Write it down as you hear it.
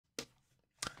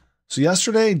So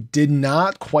yesterday did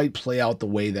not quite play out the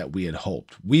way that we had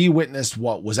hoped. We witnessed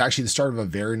what was actually the start of a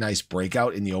very nice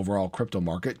breakout in the overall crypto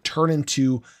market turn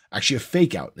into actually a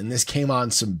fake out. And this came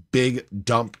on some big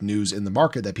dump news in the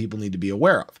market that people need to be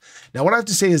aware of. Now, what I have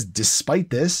to say is despite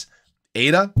this,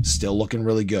 ADA still looking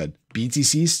really good.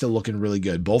 BTC still looking really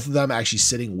good. Both of them actually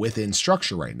sitting within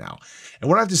structure right now. And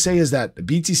what I have to say is that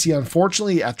BTC,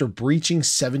 unfortunately, after breaching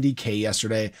 70K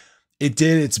yesterday, it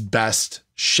did its best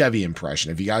Chevy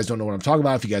impression. If you guys don't know what I'm talking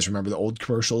about, if you guys remember the old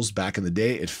commercials back in the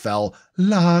day, it fell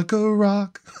like a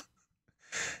rock.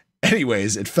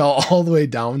 Anyways, it fell all the way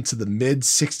down to the mid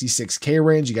 66K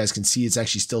range. You guys can see it's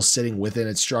actually still sitting within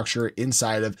its structure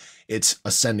inside of its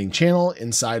ascending channel,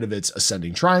 inside of its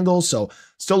ascending triangle. So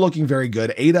still looking very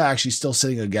good. ADA actually still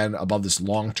sitting again above this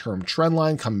long-term trend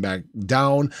line, coming back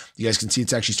down. You guys can see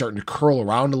it's actually starting to curl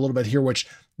around a little bit here, which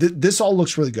this all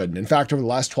looks really good. And in fact, over the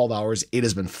last 12 hours, ADA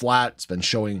has been flat. It's been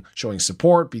showing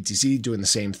support. BTC doing the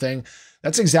same thing.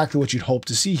 That's exactly what you'd hope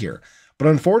to see here. But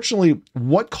unfortunately,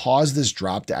 what caused this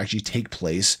drop to actually take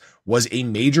place was a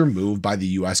major move by the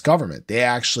US government. They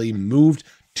actually moved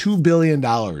 $2 billion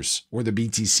worth of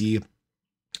BTC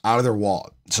out of their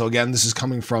wallet. So again, this is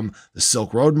coming from the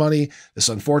Silk Road money. This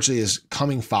unfortunately is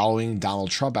coming following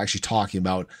Donald Trump actually talking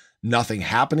about nothing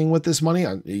happening with this money.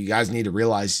 You guys need to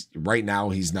realize right now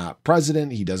he's not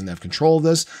president. He doesn't have control of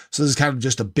this. So this is kind of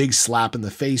just a big slap in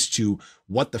the face to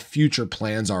what the future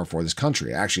plans are for this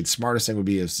country. Actually, the smartest thing would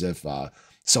be as if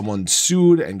someone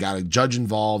sued and got a judge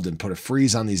involved and put a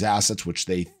freeze on these assets, which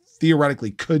they theoretically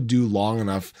could do long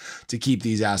enough to keep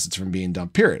these assets from being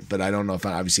dumped, period. But I don't know if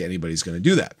obviously anybody's going to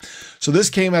do that. So this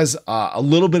came as a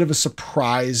little bit of a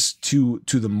surprise to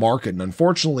the market. And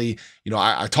unfortunately,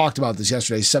 I talked about this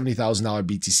yesterday, $70,000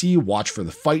 BTC, watch for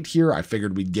the fight here. I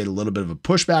figured we'd get a little bit of a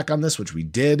pushback on this, which we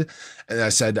did. And I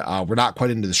said, we're not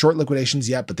quite into the short liquidations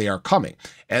yet, but they are coming.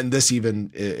 And this even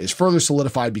is further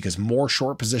solidified because more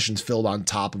short positions filled on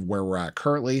top of where we're at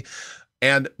currently.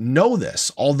 And know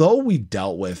this, although we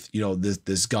dealt with,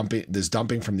 this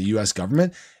dumping from the US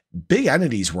government, big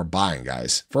entities were buying,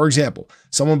 guys. For example,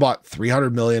 someone bought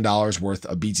 $300 million worth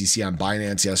of BTC on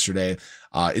Binance yesterday.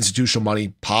 Institutional money,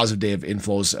 positive day of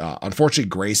inflows. Unfortunately,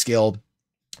 Grayscale,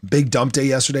 big dump day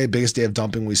yesterday, biggest day of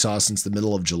dumping we saw since the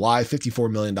middle of July, $54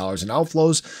 million in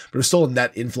outflows, but it was still a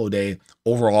net inflow day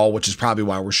overall, which is probably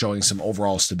why we're showing some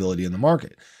overall stability in the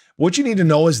market. What you need to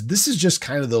know is this is just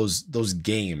kind of those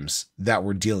games that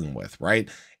we're dealing with, right?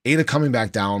 ADA coming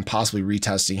back down, possibly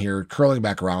retesting here, curling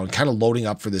back around, kind of loading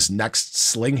up for this next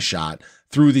slingshot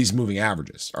through these moving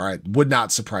averages. All right. Would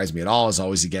not surprise me at all. As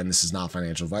always, again, this is not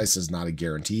financial advice. This is not a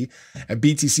guarantee. And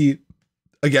BTC,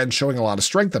 again, showing a lot of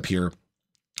strength up here,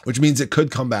 which means it could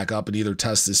come back up and either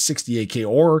test this 68K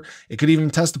or it could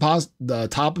even test the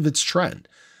top of its trend.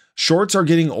 Shorts are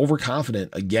getting overconfident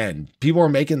again. People are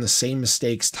making the same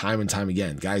mistakes time and time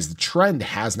again. Guys, the trend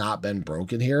has not been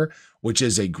broken here, which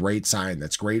is a great sign.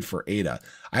 That's great for ADA.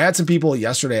 I had some people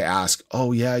yesterday ask,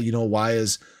 oh yeah, why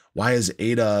is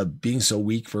ADA being so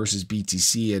weak versus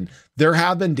BTC? And there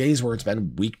have been days where it's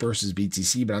been weak versus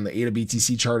BTC, but on the ADA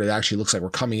BTC chart, it actually looks like we're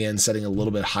coming in, setting a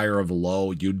little bit higher of a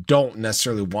low. You don't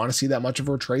necessarily want to see that much of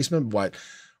a retracement, but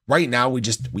right now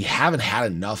we haven't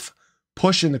had enough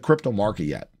push in the crypto market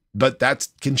yet. But that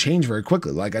can change very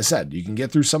quickly. Like I said, you can get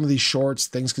through some of these shorts.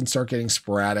 Things can start getting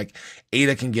sporadic.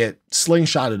 ADA can get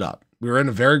slingshotted up. We were in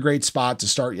a very great spot to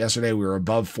start yesterday. We were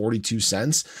above 42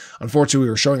 cents. Unfortunately, we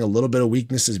were showing a little bit of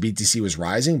weakness as BTC was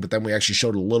rising, but then we actually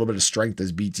showed a little bit of strength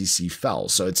as BTC fell.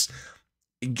 So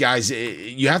guys,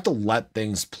 you have to let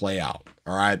things play out.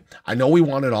 All right. I know we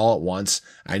want it all at once.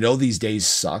 I know these days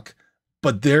suck,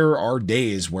 but there are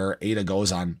days where ADA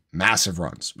goes on massive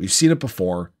runs. We've seen it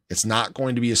before. It's not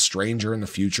going to be a stranger in the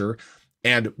future,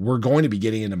 and we're going to be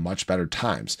getting into much better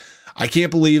times. I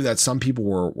can't believe that some people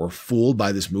were fooled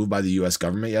by this move by the US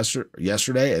government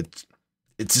yesterday.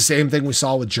 It's the same thing we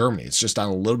saw with Germany. It's just on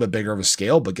a little bit bigger of a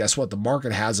scale, but guess what? The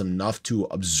market has enough to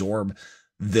absorb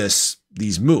these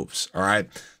moves, all right?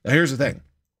 Now, here's the thing.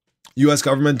 US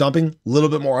government dumping, a little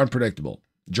bit more unpredictable.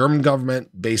 German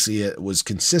government basically it was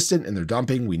consistent in their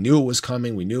dumping. We knew it was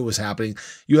coming. We knew it was happening.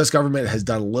 U.S. government has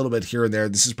done a little bit here and there.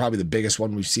 This is probably the biggest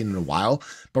one we've seen in a while.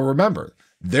 But remember,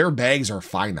 their bags are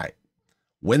finite.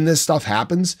 When this stuff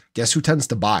happens, guess who tends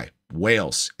to buy?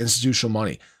 Whales, institutional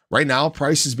money. Right now,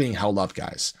 price is being held up,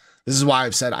 guys. This is why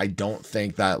I've said I don't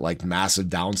think that massive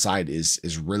downside is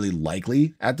really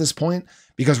likely at this point,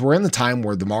 because we're in the time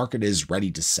where the market is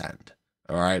ready to send.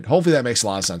 All right. Hopefully that makes a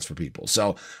lot of sense for people.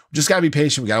 So we just got to be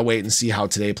patient. We got to wait and see how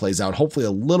today plays out. Hopefully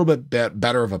a little bit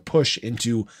better of a push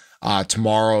into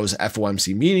tomorrow's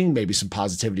FOMC meeting, maybe some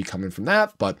positivity coming from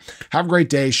that. But have a great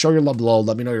day. Show your love below.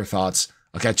 Let me know your thoughts.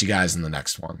 I'll catch you guys in the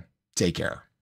next one. Take care.